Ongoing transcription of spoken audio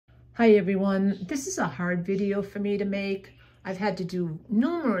Hi everyone, this is a hard video for me to make. I've had to do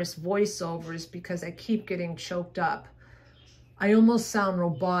numerous voiceovers because I keep getting choked up. I almost sound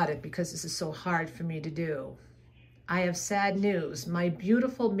robotic because this is so hard for me to do. I have sad news. My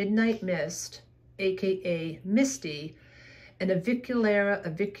beautiful Midnight Mist, AKA Misty, an Avicularia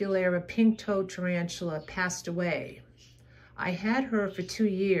avicularia Pink Toe Tarantula passed away. I had her for 2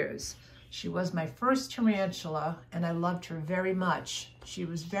 years. She was my first tarantula, and I loved her very much. She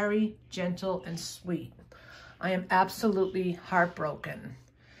was very gentle and sweet. I am absolutely heartbroken.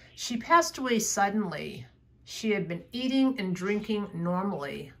 She passed away suddenly. She had been eating and drinking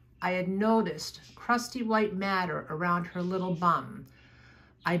normally. I had noticed crusty white matter around her little bum.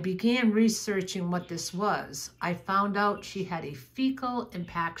 I began researching what this was. I found out she had a fecal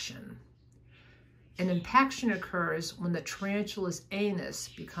impaction. An impaction occurs when the tarantula's anus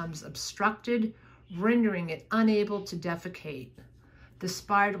becomes obstructed, rendering it unable to defecate. The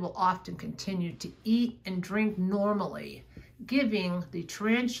spider will often continue to eat and drink normally, giving the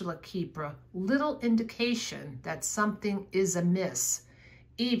Tarantula Keeper little indication that something is amiss,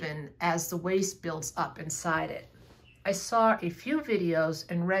 even as the waste builds up inside it. I saw a few videos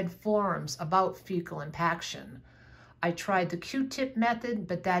and read forums about fecal impaction. I tried the Q-tip method,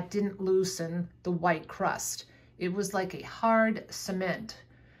 but that didn't loosen the white crust. It was like a hard cement.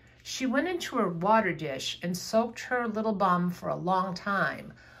 She went into her water dish and soaked her little bum for a long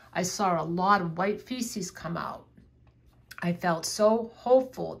time. I saw a lot of white feces come out. I felt so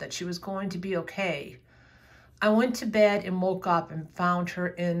hopeful that she was going to be okay. I went to bed and woke up and found her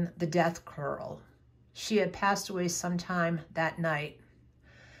in the death curl. She had passed away sometime that night.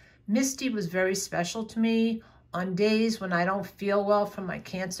 Misty was very special to me. On days when I don't feel well from my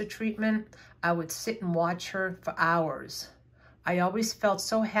cancer treatment, I would sit and watch her for hours. I always felt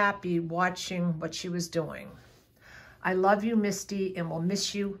so happy watching what she was doing. I love you, Misty, and will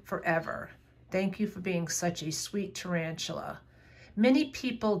miss you forever. Thank you for being such a sweet tarantula. Many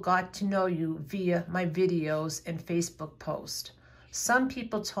people got to know you via my videos and Facebook posts. Some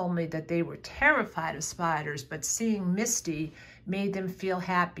people told me that they were terrified of spiders, but seeing Misty made them feel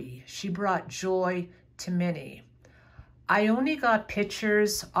happy. She brought joy to many. I only got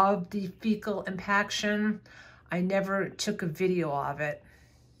pictures of the fecal impaction. I never took a video of it.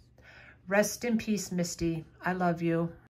 Rest in peace, Misty. I love you.